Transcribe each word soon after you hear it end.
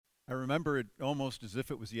I remember it almost as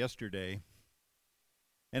if it was yesterday.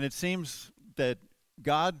 And it seems that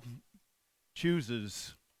God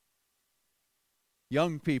chooses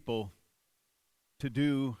young people to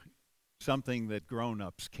do something that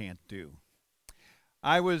grown-ups can't do.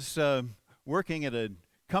 I was working at a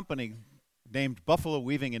company named Buffalo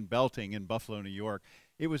Weaving and Belting in Buffalo, New York.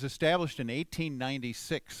 It was established in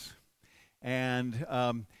 1896,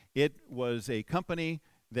 and it was a company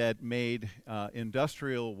that made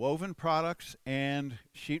industrial woven products and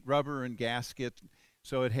sheet rubber and gasket.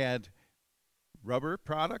 So it had rubber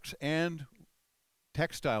products and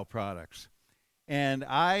textile products. And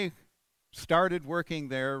I started working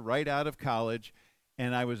there right out of college,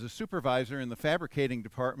 and I was a supervisor in the fabricating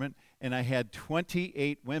department, and I had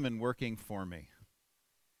 28 women working for me.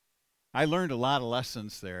 I learned a lot of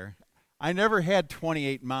lessons there. I never had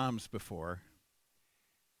 28 moms before.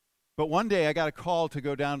 But one day I got a call to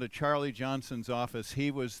go down to Charlie Johnson's office. He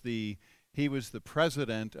was the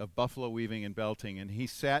president of Buffalo Weaving and Belting, and he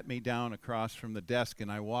sat me down across from the desk,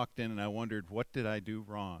 and I walked in and I wondered, what did I do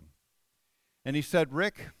wrong? And he said,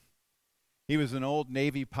 Rick, he was an old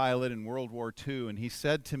Navy pilot in World War II, and he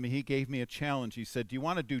said to me, he gave me a challenge. He said, do you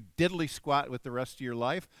want to do diddly squat with the rest of your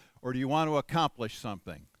life, or do you want to accomplish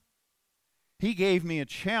something? He gave me a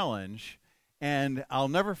challenge, and I'll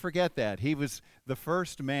never forget that. He was the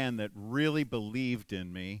first man that really believed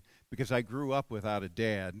in me, because I grew up without a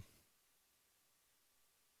dad.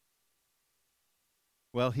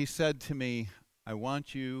 Well, he said to me, I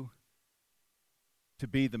want you to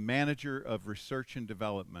be the manager of research and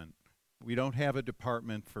development. We don't have a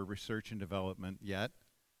department for research and development yet.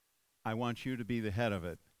 I want you to be the head of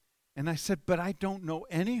it. And I said, but I don't know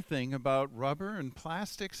anything about rubber and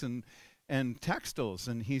plastics and textiles.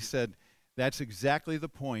 And he said, that's exactly the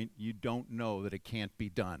point. You don't know that it can't be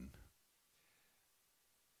done.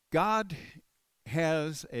 God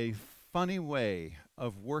has a funny way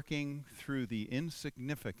of working through the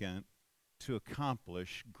insignificant to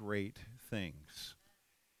accomplish great things.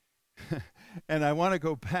 And I want to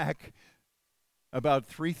go back about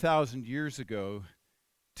 3,000 years ago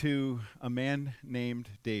to a man named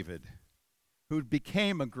David, who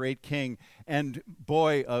became a great king, and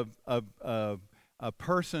boy, a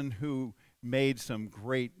person who made some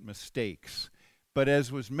great mistakes. But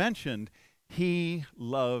as was mentioned, he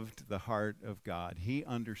loved the heart of God. He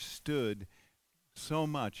understood so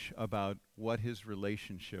much about what his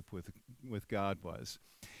relationship with God was.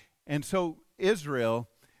 And so Israel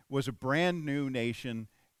was a brand new nation.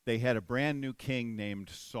 They had a brand new king named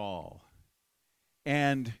Saul.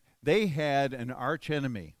 And they had an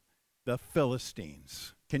archenemy, the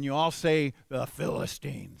Philistines. Can you all say the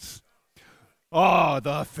Philistines? Oh,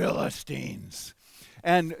 the Philistines.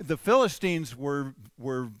 And the Philistines were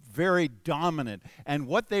very dominant. And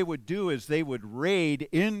what they would do is they would raid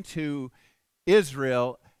into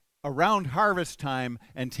Israel around harvest time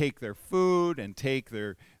and take their food and take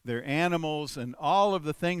their animals and all of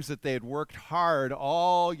the things that they had worked hard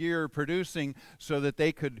all year producing so that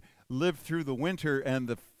they could live through the winter. And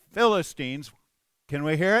the Philistines, can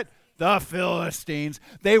we hear it? The Philistines,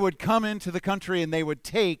 they would come into the country and they would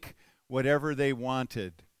take whatever they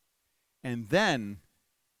wanted. And then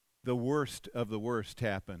the worst of the worst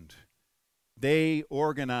happened. They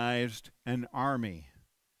organized an army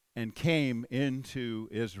and came into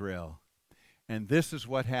Israel. And this is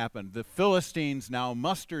what happened. The Philistines now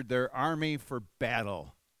mustered their army for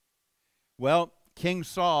battle. Well, King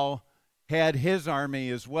Saul had his army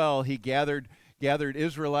as well. He gathered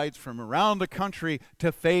Israelites from around the country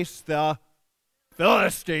to face the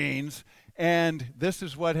Philistines. And this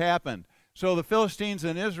is what happened. So the Philistines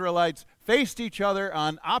and Israelites faced each other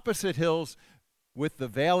on opposite hills with the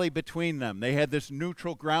valley between them. They had this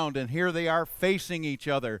neutral ground, and here they are facing each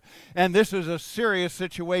other. And this is a serious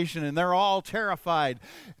situation, and they're all terrified.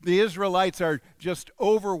 The Israelites are just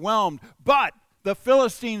overwhelmed. But the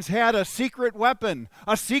Philistines had a secret weapon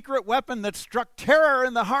that struck terror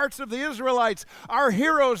in the hearts of the Israelites. Our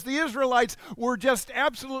heroes, the Israelites, were just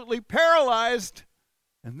absolutely paralyzed.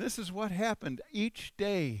 And this is what happened each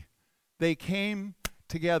day. They came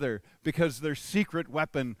together because their secret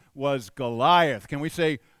weapon was Goliath. Can we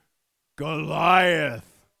say Goliath?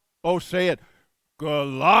 Oh, say it.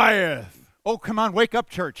 Goliath. Oh, come on, wake up,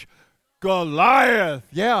 church. Goliath.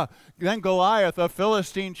 Yeah. Then Goliath, a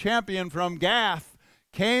Philistine champion from Gath,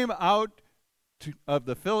 came out of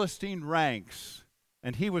the Philistine ranks,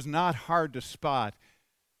 and he was not hard to spot.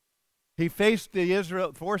 He faced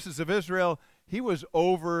the forces of Israel. He was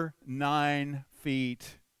over 9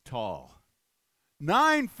 feet tall.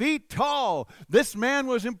 9 feet tall. This man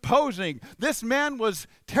was imposing. This man was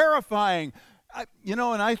terrifying.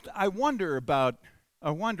 I wonder about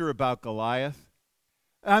I wonder about Goliath.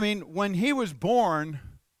 I mean, when he was born,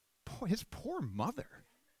 his poor mother.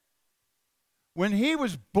 When he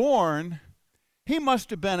was born, he must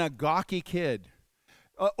have been a gawky kid,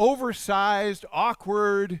 oversized,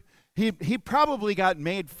 awkward. He probably got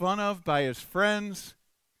made fun of by his friends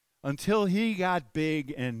until he got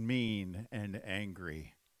big and mean and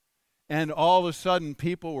angry. And all of a sudden,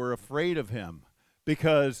 people were afraid of him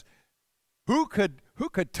because who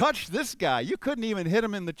could touch this guy? You couldn't even hit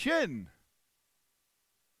him in the chin.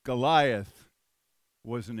 Goliath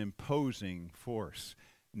was an imposing force.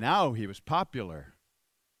 Now he was popular,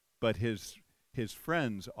 but his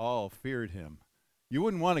friends all feared him. You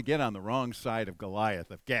wouldn't want to get on the wrong side of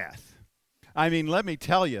Goliath of Gath. I mean, let me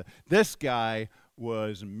tell you, this guy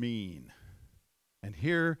was mean. And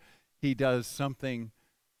here he does something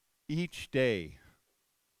each day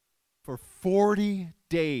for 40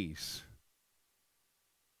 days.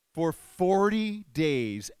 For 40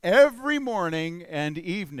 days, every morning and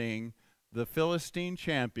evening, the Philistine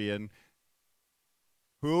champion,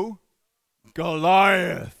 who?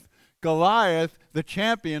 Goliath. Goliath, the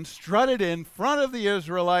champion, strutted in front of the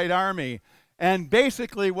Israelite army. And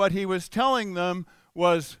basically what he was telling them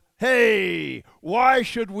was, hey, why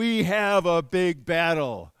should we have a big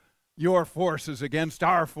battle? Your forces against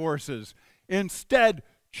our forces. Instead,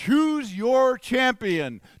 choose your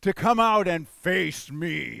champion to come out and face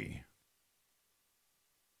me.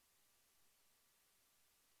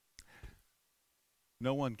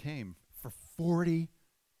 No one came for 40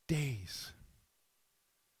 days.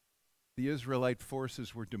 The Israelite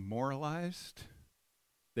forces were demoralized.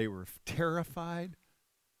 They were terrified.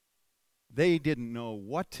 They didn't know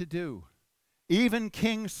what to do. Even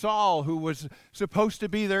King Saul, who was supposed to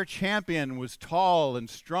be their champion, was tall and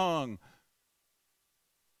strong,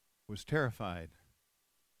 was terrified.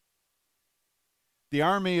 The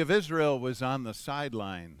army of Israel was on the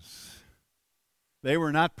sidelines. They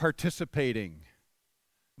were not participating.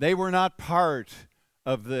 They were not part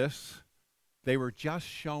of this. They were just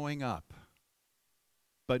showing up.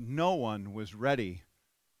 But no one was ready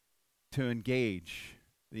to engage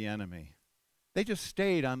the enemy. They just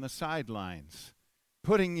stayed on the sidelines,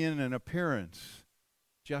 putting in an appearance,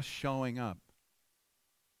 just showing up.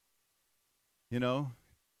 You know,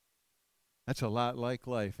 that's a lot like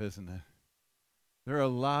life, isn't it? There are a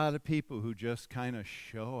lot of people who just kind of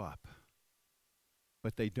show up,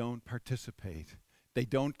 but they don't participate. They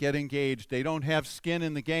don't get engaged. They don't have skin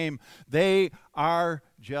in the game. They are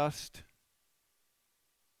just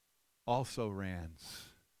also-rans.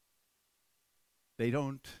 They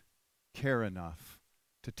don't care enough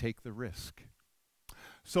to take the risk.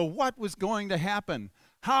 So what was going to happen?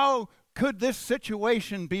 How could this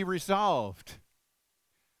situation be resolved?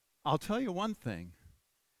 I'll tell you one thing.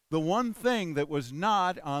 The one thing that was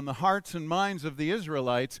not on the hearts and minds of the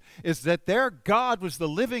Israelites is that their God was the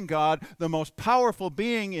living God, the most powerful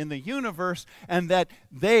being in the universe, and that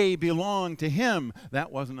they belonged to Him.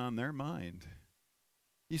 That wasn't on their mind.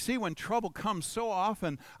 You see, when trouble comes so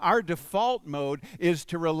often, our default mode is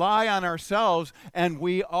to rely on ourselves, and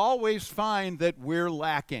we always find that we're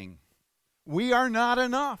lacking. We are not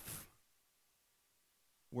enough.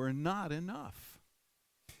 We're not enough.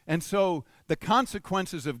 And so the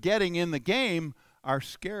consequences of getting in the game are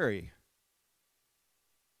scary.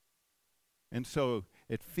 And so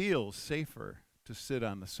it feels safer to sit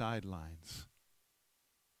on the sidelines.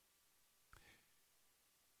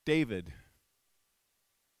 David,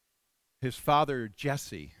 his father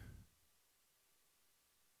Jesse,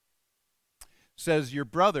 says, your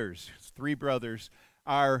brothers, 3 brothers,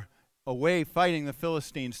 are away fighting the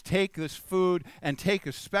Philistines. Take this food and take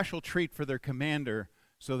a special treat for their commander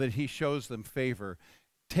so that he shows them favor.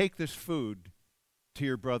 Take this food to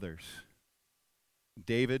your brothers.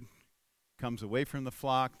 David comes away from the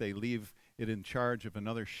flock. They leave it in charge of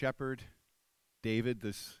another shepherd. David,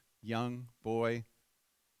 this young boy,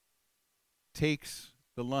 takes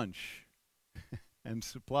the lunch and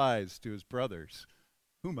supplies to his brothers,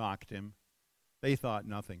 who mocked him. They thought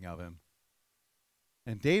nothing of him.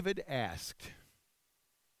 And David asked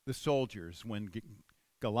the soldiers when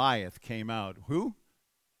Goliath came out. Who?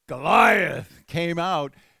 Goliath came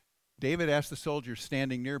out. David asked the soldiers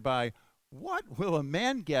standing nearby, what will a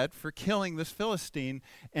man get for killing this Philistine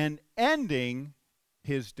and ending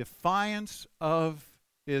his defiance of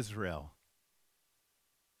Israel?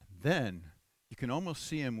 And then you can almost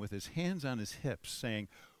see him with his hands on his hips saying,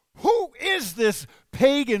 who is this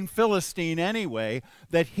pagan Philistine anyway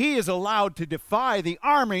that he is allowed to defy the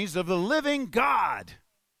armies of the living God?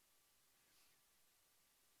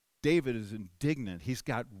 David is indignant. He's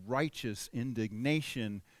got righteous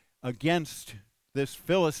indignation against this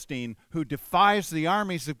Philistine who defies the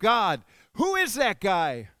armies of God. Who is that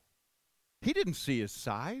guy? He didn't see his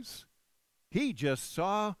size. He just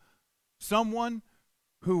saw someone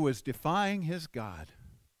who was defying his God.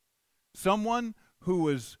 Someone who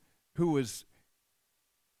was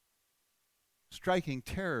striking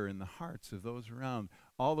terror in the hearts of those around,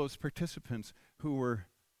 all those participants who were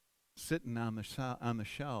sitting on the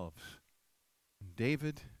shelves.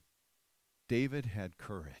 David had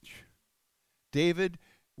courage. David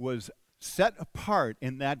was set apart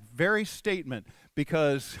in that very statement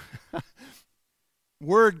because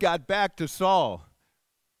word got back to Saul.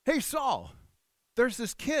 Hey, Saul, there's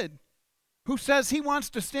this kid who says he wants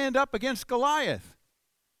to stand up against Goliath.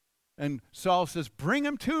 And Saul says, bring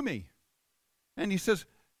him to me. And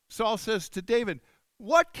Saul says to David,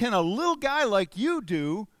 what can a little guy like you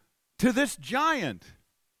do to this giant?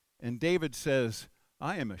 And David says,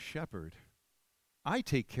 I am a shepherd. I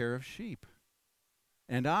take care of sheep.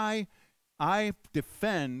 And I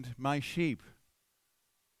defend my sheep.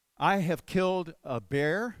 I have killed a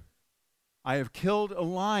bear. I have killed a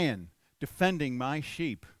lion defending my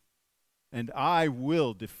sheep. And I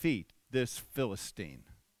will defeat this Philistine.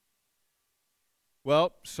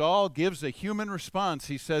 Well, Saul gives a human response.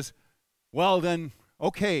 He says, well then,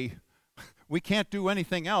 okay, we can't do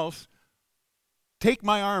anything else. Take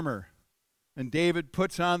my armor. And David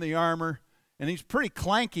puts on the armor, and he's pretty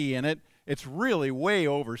clanky in it. It's really way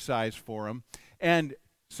oversized for him. And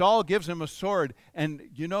Saul gives him a sword. And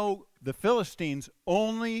you know, the Philistines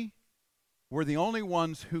were the only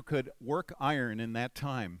ones who could work iron in that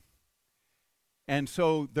time. And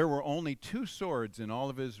so there were only 2 swords in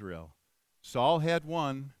all of Israel. Saul had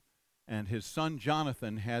one, and his son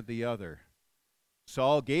Jonathan had the other.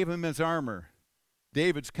 Saul gave him his armor.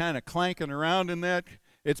 David's kind of clanking around in that.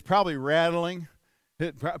 It's probably rattling.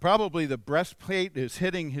 Probably the breastplate is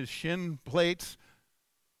hitting his shin plates.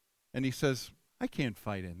 And he says, I can't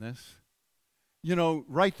fight in this. You know,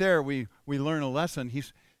 right there we learn a lesson.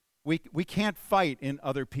 We can't fight in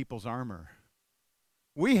other people's armor.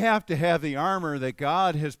 We have to have the armor that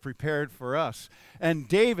God has prepared for us. And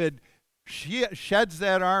David sheds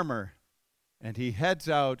that armor, and he heads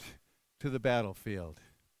out to the battlefield.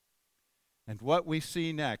 And what we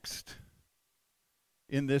see next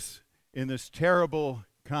in this terrible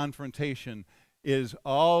confrontation is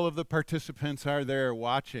all of the participants are there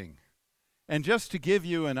watching. And just to give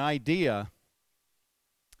you an idea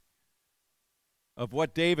of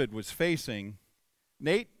what David was facing,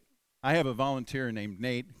 Nate, I have a volunteer named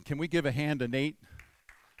Nate. Can we give a hand to Nate?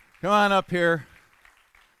 Come on up here.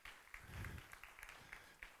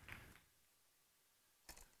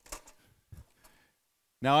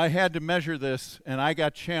 Now, I had to measure this, and I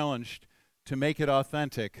got challenged to make it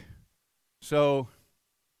authentic. So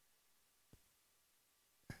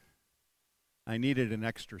I needed an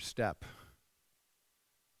extra step.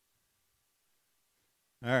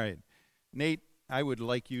 All right. Nate, I would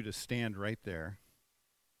like you to stand right there.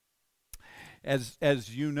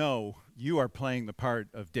 As you know, you are playing the part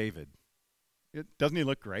of David. Doesn't he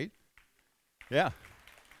look great? Yeah.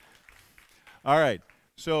 All right.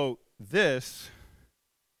 So this...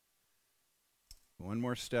 One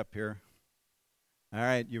more step here. All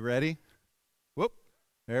right, you ready? Whoop,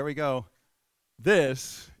 there we go.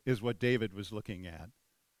 This is what David was looking at.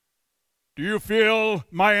 Do you feel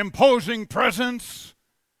my imposing presence?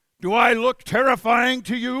 Do I look terrifying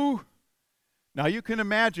to you? Now you can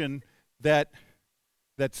imagine that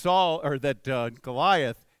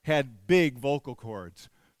Goliath had big vocal cords.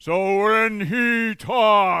 So when he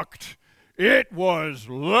talked, it was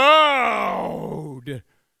loud.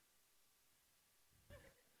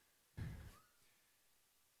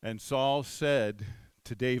 And Saul said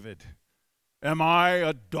to David, am I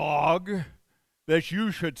a dog that you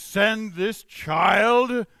should send this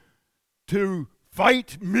child to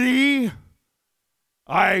fight me?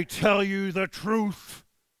 I tell you the truth.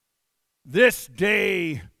 This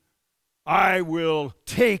day I will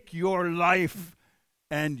take your life,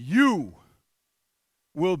 and you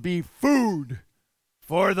will be food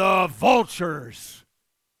for the vultures.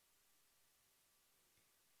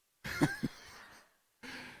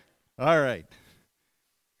 All right.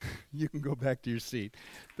 You can go back to your seat.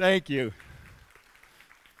 Thank you.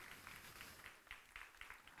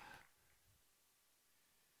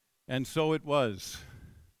 And so it was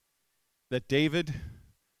that David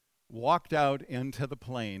walked out into the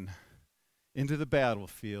plain, into the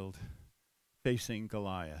battlefield, facing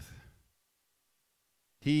Goliath.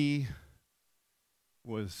 He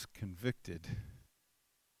was convicted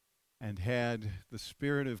and had the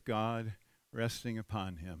Spirit of God resting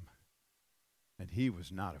upon him. And he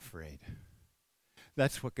was not afraid.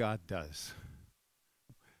 That's what God does.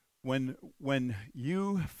 When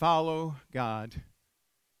you follow God,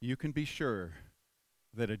 you can be sure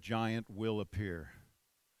that a giant will appear.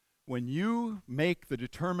 When you make the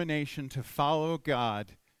determination to follow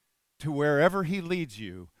God to wherever he leads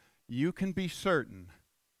you, you can be certain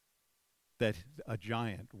that a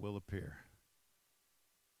giant will appear.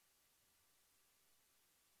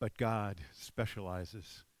 But God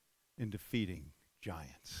specializes in defeating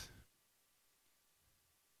giants.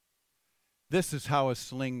 This is how a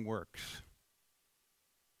sling works.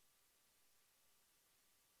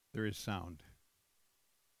 There is sound.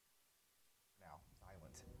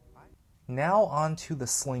 Now on to the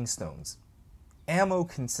sling stones. Ammo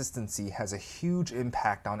consistency has a huge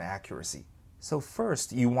impact on accuracy. So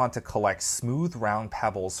first, you want to collect smooth round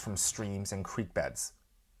pebbles from streams and creek beds.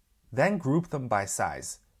 Then group them by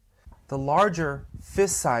size. The larger,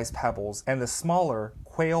 fist-sized pebbles and the smaller,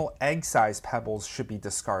 quail egg-sized pebbles should be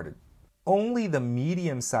discarded. Only the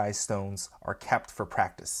medium-sized stones are kept for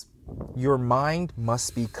practice. Your mind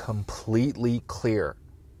must be completely clear.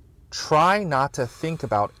 Try not to think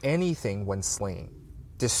about anything when slinging.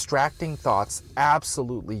 Distracting thoughts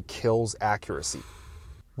absolutely kills accuracy.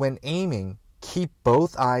 When aiming, keep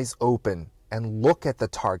both eyes open and look at the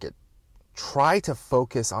target. Try to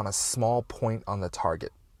focus on a small point on the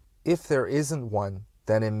target. If there isn't one,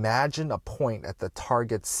 then imagine a point at the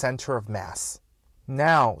target's center of mass.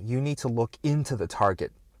 Now you need to look into the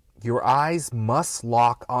target. Your eyes must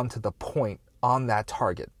lock onto the point on that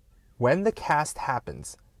target. When the cast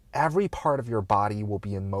happens, every part of your body will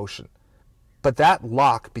be in motion. But that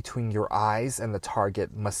lock between your eyes and the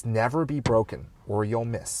target must never be broken, or you'll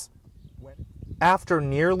miss. After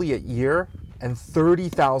nearly a year and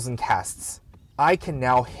 30,000 casts, I can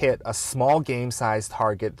now hit a small game-sized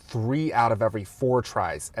target 3 out of every 4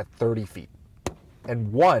 tries at 30 feet,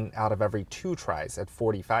 and 1 out of every 2 tries at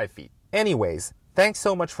 45 feet. Anyways, thanks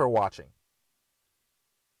so much for watching.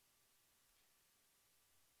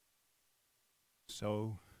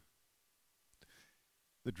 So,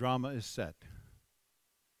 the drama is set.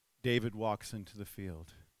 David walks into the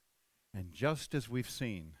field, and just as we've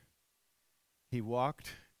seen, he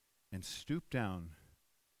walked and stooped down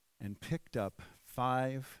and picked up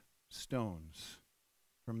 5 stones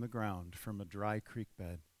from the ground, from a dry creek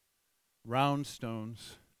bed. Round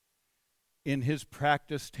stones. In his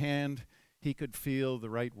practiced hand, he could feel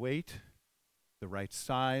the right weight, the right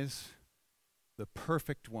size, the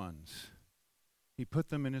perfect ones. He put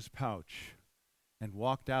them in his pouch and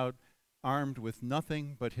walked out armed with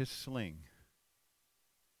nothing but his sling.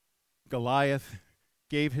 Goliath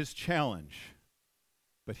gave his challenge,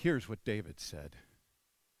 but here's what David said.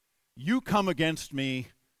 You come against me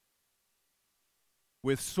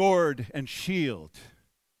with sword and shield,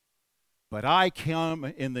 but I come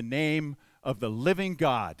in the name of the living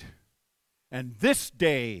God, and this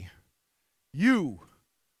day you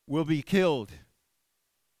will be killed,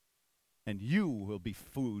 and you will be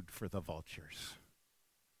food for the vultures.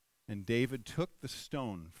 And David took the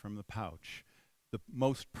stone from the pouch, the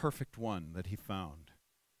most perfect one that he found,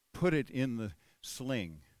 put it in the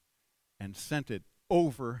sling, and sent it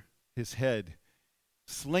over his head,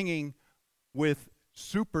 slinging with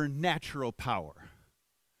supernatural power,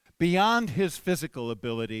 beyond his physical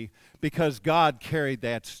ability, because God carried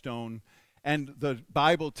that stone. And the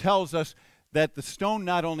Bible tells us that the stone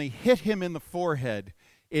not only hit him in the forehead,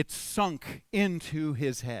 it sunk into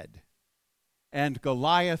his head. And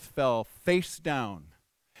Goliath fell face down.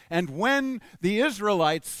 And when the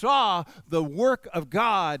Israelites saw the work of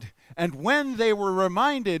God, and when they were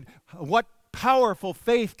reminded what powerful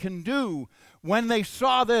faith can do, when they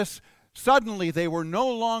saw this, suddenly they were no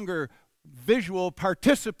longer visual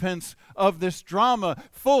participants of this drama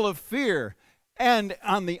full of fear. And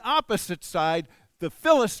on the opposite side, the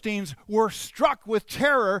Philistines were struck with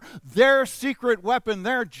terror. Their secret weapon,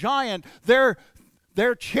 their giant,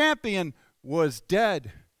 their champion was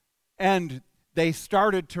dead. And they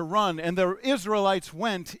started to run, and the Israelites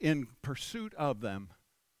went in pursuit of them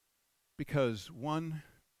because one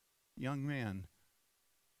young man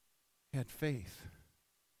had faith.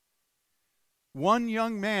 One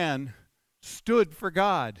young man stood for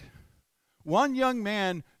God. One young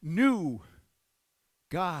man knew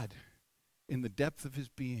God in the depth of his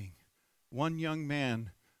being. One young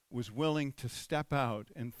man was willing to step out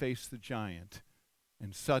and face the giant,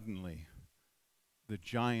 and suddenly the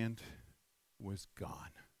giant was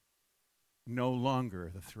gone. No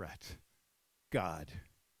longer the threat. God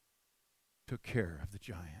took care of the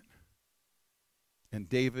giant. And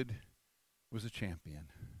David was a champion.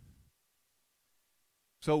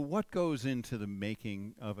 So what goes into the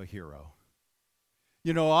making of a hero?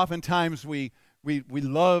 You know, oftentimes we We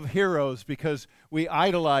love heroes because we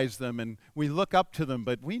idolize them and we look up to them,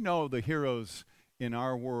 but we know the heroes in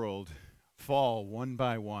our world fall one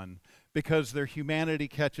by one because their humanity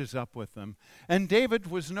catches up with them. And David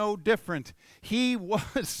was no different. He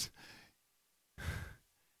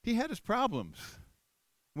had his problems.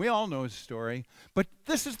 We all know his story. But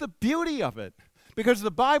this is the beauty of it, because the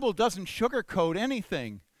Bible doesn't sugarcoat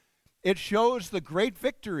anything. It shows the great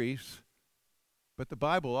victories, but the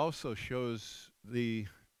Bible also shows the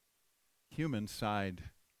human side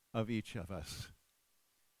of each of us,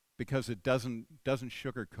 because it doesn't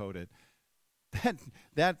sugarcoat it.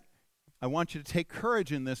 That I want you to take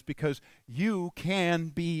courage in this, because you can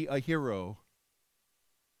be a hero,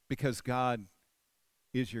 because God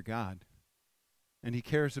is your God and he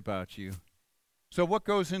cares about you. So what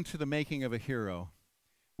goes into the making of a hero?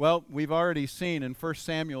 Well, we've already seen in 1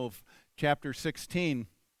 Samuel chapter 16,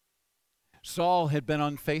 Saul had been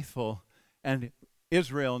unfaithful and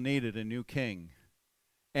Israel needed a new king.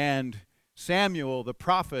 And Samuel, the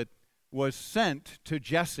prophet, was sent to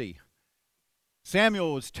Jesse.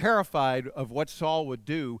 Samuel was terrified of what Saul would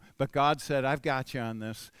do, but God said, I've got you on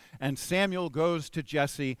this. And Samuel goes to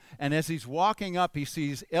Jesse, and as he's walking up, he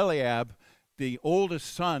sees Eliab, the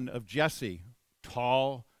oldest son of Jesse,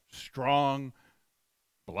 tall, strong,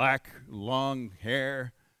 black, long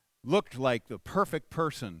hair, looked like the perfect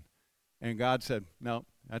person. And God said, no,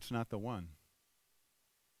 that's not the one.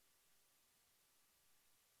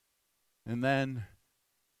 And then,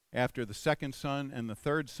 after the second son and the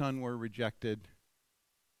third son were rejected,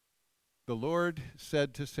 the Lord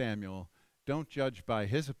said to Samuel, don't judge by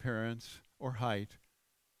his appearance or height,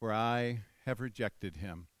 for I have rejected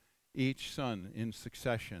him, each son in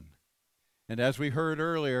succession. And as we heard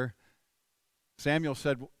earlier, Samuel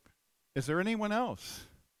said, is there anyone else?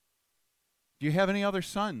 Do you have any other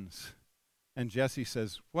sons? And Jesse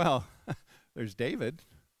says, well, there's David.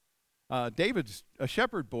 David's a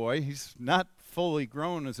shepherd boy. He's not fully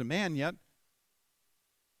grown as a man yet.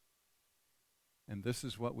 And this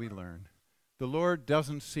is what we learn. The Lord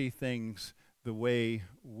doesn't see things the way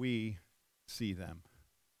we see them.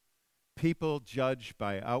 People judge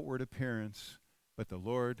by outward appearance, but the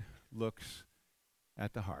Lord looks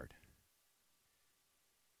at the heart.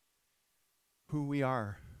 Who we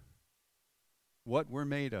are, what we're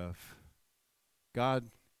made of.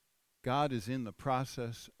 God is in the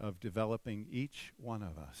process of developing each one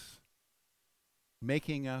of us,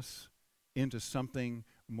 making us into something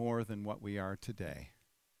more than what we are today.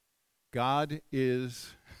 God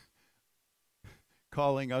is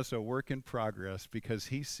calling us a work in progress because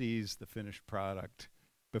he sees the finished product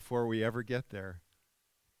before we ever get there.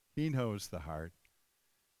 He knows the heart.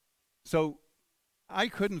 So I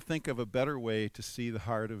couldn't think of a better way to see the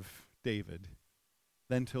heart of David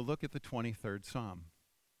than to look at the 23rd Psalm.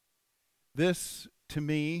 This, to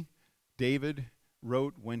me, David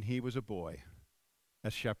wrote when he was a boy,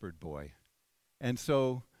 a shepherd boy. And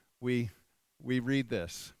so we read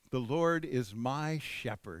this. The Lord is my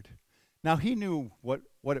shepherd. Now, he knew what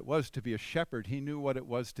it was to be a shepherd. He knew what it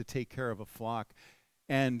was to take care of a flock.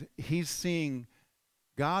 And he's seeing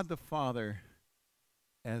God the Father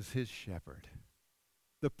as his shepherd,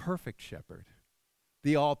 the perfect shepherd,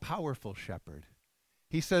 the all-powerful shepherd.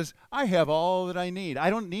 He says, I have all that I need. I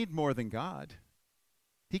don't need more than God.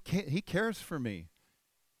 He cares for me.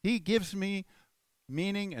 He gives me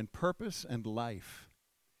meaning and purpose and life.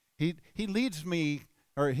 He leads me,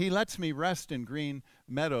 or he lets me rest in green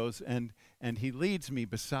meadows, and he leads me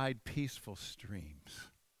beside peaceful streams.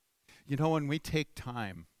 You know, when we take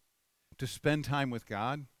time to spend time with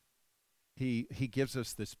God, he gives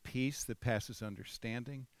us this peace that passes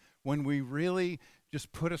understanding. When we really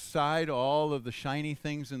just put aside all of the shiny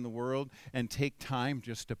things in the world and take time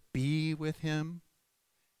just to be with him,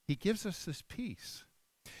 he gives us this peace.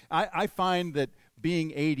 I find that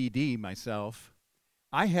being ADD myself,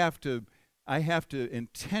 I have to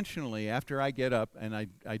intentionally, after I get up, and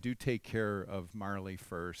I do take care of Marley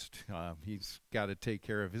first. He's got to take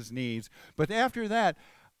care of his needs. But after that,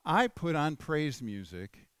 I put on praise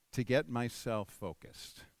music to get myself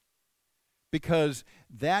focused, because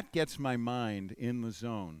that gets my mind in the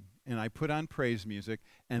zone. And I put on praise music,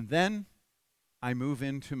 and then I move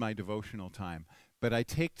into my devotional time. But I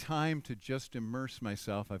take time to just immerse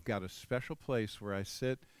myself. I've got a special place where I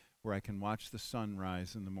sit, where I can watch the sun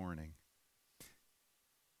rise in the morning.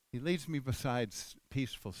 He leads me beside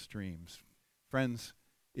peaceful streams. Friends,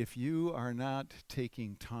 if you are not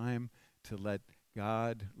taking time to let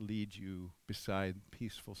God lead you beside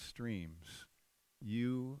peaceful streams,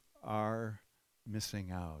 you are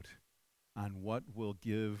missing out on what will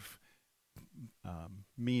give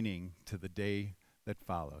meaning to the day that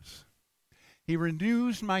follows. He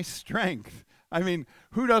renews my strength. I mean,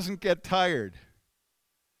 who doesn't get tired?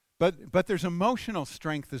 But there's emotional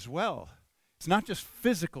strength as well. It's not just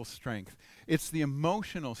physical strength. It's the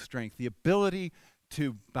emotional strength, the ability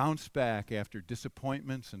to bounce back after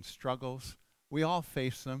disappointments and struggles. We all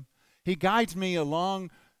face them. He guides me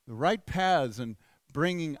along the right paths and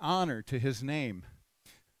bringing honor to his name.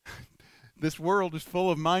 This world is full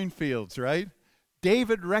of minefields, right?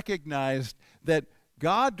 David recognized that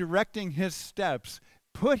God directing his steps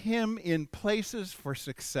put him in places for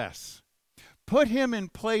success, put him in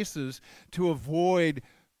places to avoid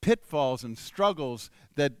pitfalls and struggles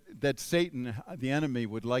that Satan, the enemy,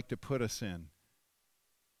 would like to put us in.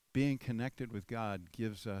 Being connected with God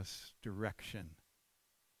gives us direction.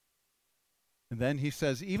 And then he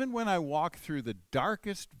says, even when I walk through the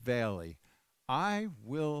darkest valley, I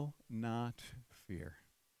will not fear.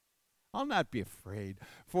 I'll not be afraid,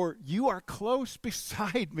 for you are close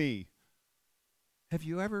beside me. Have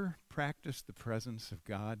you ever practiced the presence of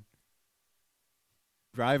God?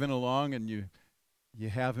 Driving along and you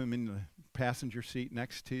have him in the passenger seat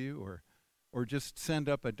next to you, or just send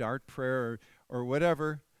up a dart prayer or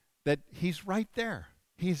whatever, that he's right there.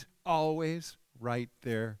 He's always right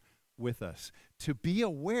there with us. To be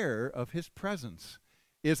aware of his presence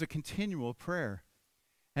is a continual prayer.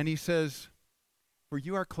 And he says, for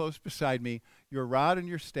you are close beside me, your rod and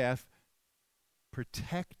your staff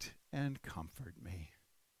protect and comfort me.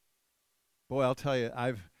 Boy, I'll tell you,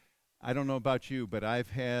 I don't know about you, but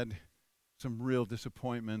I've had some real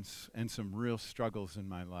disappointments and some real struggles in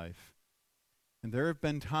my life. And there have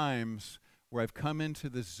been times where I've come into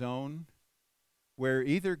this zone where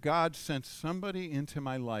either God sent somebody into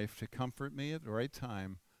my life to comfort me at the right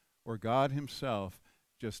time, or God himself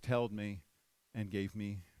just held me and gave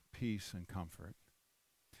me peace and comfort.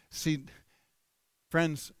 See,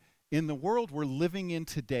 friends, in the world we're living in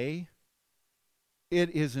today, it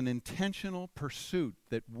is an intentional pursuit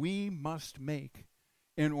that we must make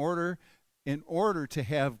in order to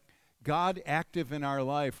have God active in our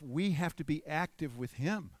life. We have to be active with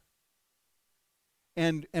him.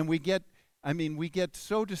 And we get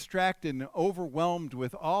so distracted and overwhelmed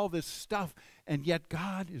with all this stuff, and yet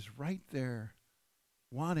God is right there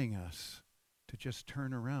wanting us to just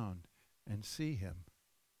turn around and see him.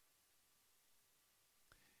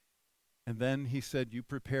 And then he said, you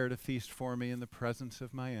prepared a feast for me in the presence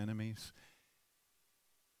of my enemies.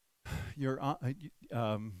 You honor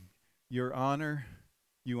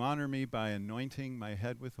me by anointing my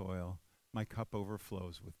head with oil. My cup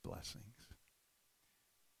overflows with blessings.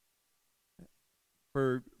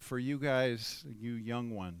 For you guys, you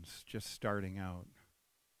young ones just starting out,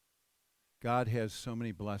 God has so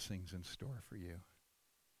many blessings in store for you.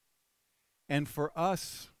 And for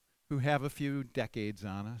us who have a few decades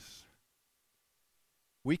on us,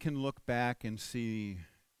 we can look back and see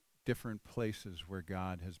different places where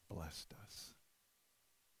God has blessed us.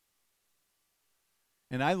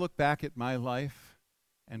 And I look back at my life,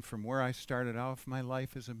 and from where I started off, my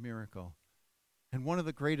life is a miracle. And one of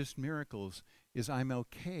the greatest miracles is I'm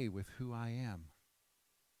okay with who I am.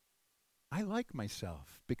 I like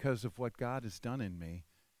myself because of what God has done in me,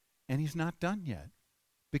 and he's not done yet,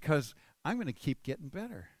 because I'm going to keep getting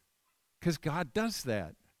better, because God does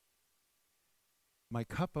that. My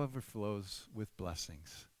cup overflows with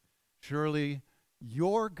blessings. Surely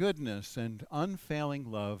your goodness and unfailing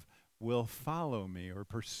love will follow me or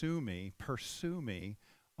pursue me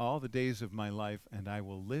all the days of my life, and I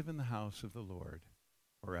will live in the house of the Lord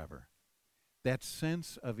forever. That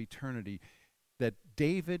sense of eternity that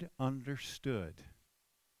David understood,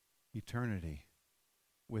 eternity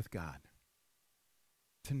with God.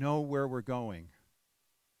 To know where we're going.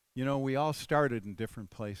 You know, we all started in different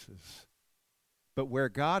places. But where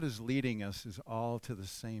God is leading us is all to the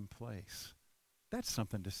same place. That's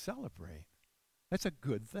something to celebrate. That's a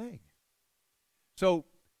good thing. So,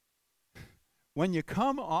 when you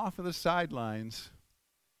come off of the sidelines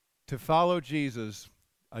to follow Jesus,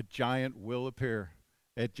 a giant will appear.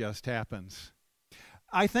 It just happens.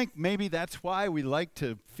 I think maybe that's why we like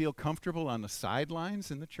to feel comfortable on the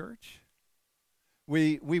sidelines in the church.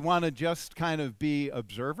 We want to just kind of be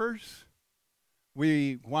observers.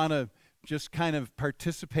 We want to just kind of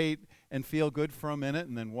participate and feel good for a minute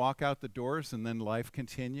and then walk out the doors, and then life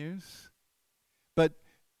continues.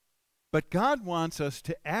 But God wants us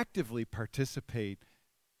to actively participate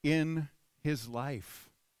in his life,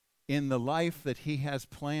 in the life that he has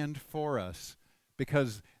planned for us,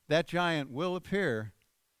 because that giant will appear.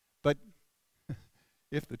 But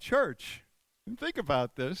if the church, and think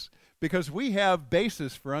about this, because we have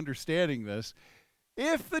basis for understanding this,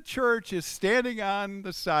 If the church is standing on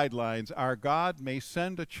the sidelines, our God may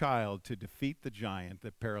send a child to defeat the giant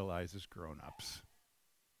that paralyzes grown-ups.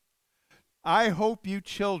 I hope you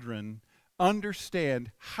children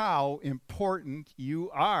understand how important you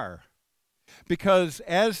are. Because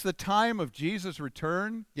as the time of Jesus'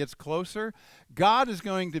 return gets closer, God is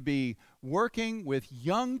going to be working with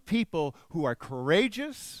young people who are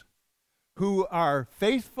courageous, who are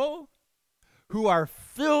faithful, who are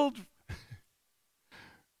filled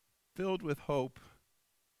with hope,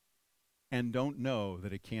 and don't know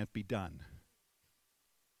that it can't be done.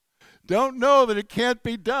 Don't know that it can't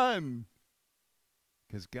be done.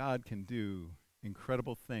 Because God can do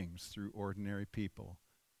incredible things through ordinary people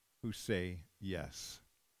who say yes.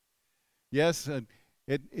 Yes,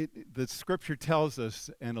 the scripture tells us,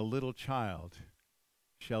 and a little child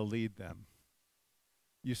shall lead them.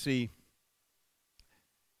 You see,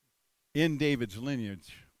 in David's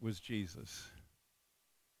lineage was Jesus.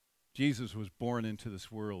 Jesus was born into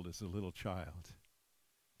this world as a little child.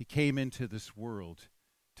 He came into this world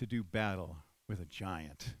to do battle with a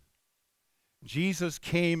giant. Jesus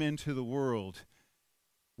came into the world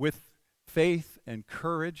with faith and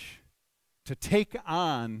courage to take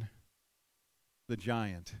on the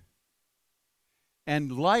giant.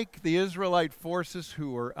 And like the Israelite forces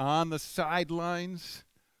who were on the sidelines,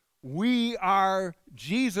 we are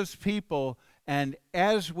Jesus people, and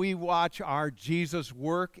as we watch our Jesus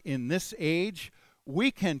work in this age,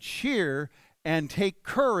 we can cheer and take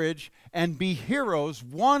courage and be heroes,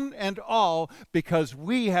 one and all, because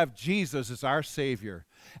we have Jesus as our Savior.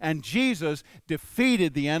 And Jesus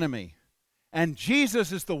defeated the enemy. And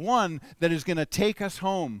Jesus is the one that is going to take us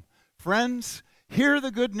home. Friends, hear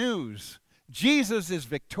the good news. Jesus is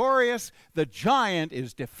victorious. The giant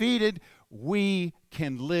is defeated. We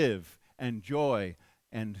can live and joy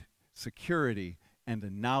and security and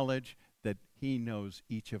the knowledge that he knows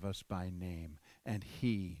each of us by name. And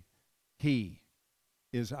he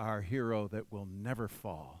is our hero that will never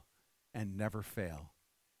fall and never fail.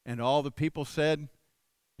 And all the people said,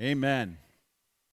 Amen.